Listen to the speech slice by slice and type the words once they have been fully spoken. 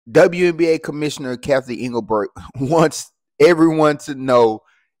WNBA Commissioner Cathy Engelbert wants everyone to know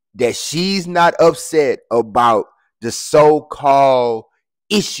that she's not upset about the so-called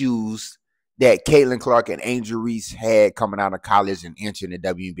issues that Caitlin Clark and Angel Reese had coming out of college and entering the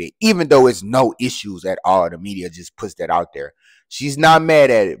WNBA, even though it's no issues at all. The media just puts that out there. She's not mad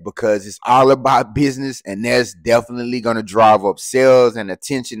at it because it's all about business, and that's definitely going to drive up sales and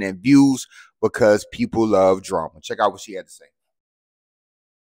attention and views because people love drama. Check out what she had to say.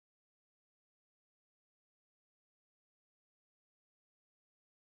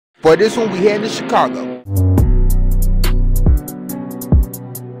 For this one, we heading to Chicago.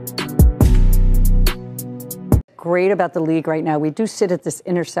 Great about the league right now. We do sit at this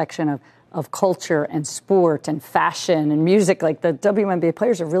intersection of culture and sport and fashion and music. Like, the WNBA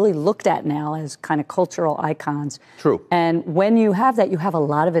players are really looked at now as kind of cultural icons. True. And when you have that, you have a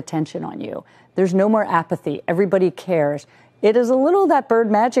lot of attention on you. There's no more apathy. Everybody cares. It is a little that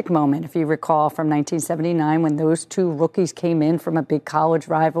Bird Magic moment, if you recall, from 1979 when those two rookies came in from a big college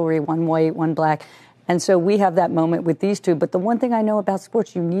rivalry, one white, one black. And so we have that moment with these two. But the one thing I know about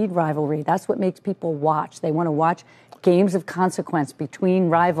sports, you need rivalry. That's what makes people watch. They want to watch games of consequence between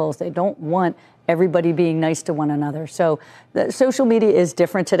rivals. They don't want everybody being nice to one another. So the social media is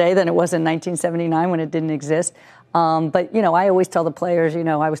different today than it was in 1979 when it didn't exist. But, you know, I always tell the players, you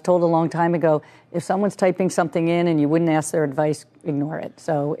know, I was told a long time ago, if someone's typing something in and you wouldn't ask their advice, ignore it.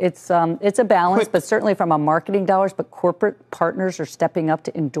 So it's a balance, but certainly from a marketing dollars, but corporate partners are stepping up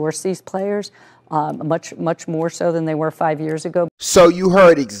to endorse these players much more so than they were 5 years ago. So you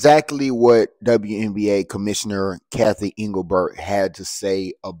heard exactly what WNBA Commissioner Cathy Engelbert had to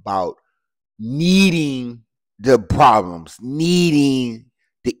say about needing the problems, needing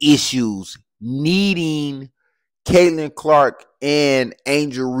the issues, needing Caitlin Clark and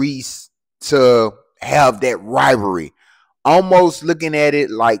Angel Reese to have that rivalry. Almost looking at it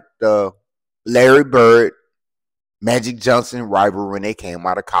like the Larry Bird, Magic Johnson rivalry when they came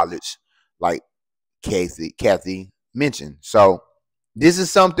out of college, like Cathy mentioned. So this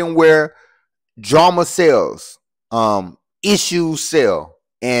is something where drama sells, issues sell,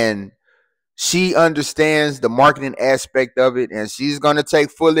 and she understands the marketing aspect of it, and she's going to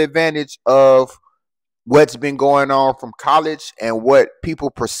take full advantage of what's been going on from college and what people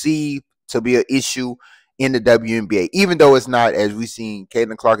perceive to be an issue in the WNBA, even though it's not, as we've seen,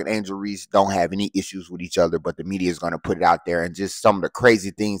 Caitlin Clark and Angel Reese don't have any issues with each other, but the media is going to put it out there, and just some of the crazy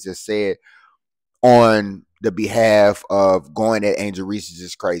things that said on the behalf of going at Angel Reese is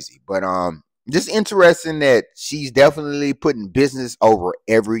just crazy. But just interesting that she's definitely putting business over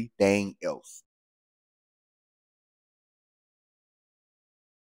everything else.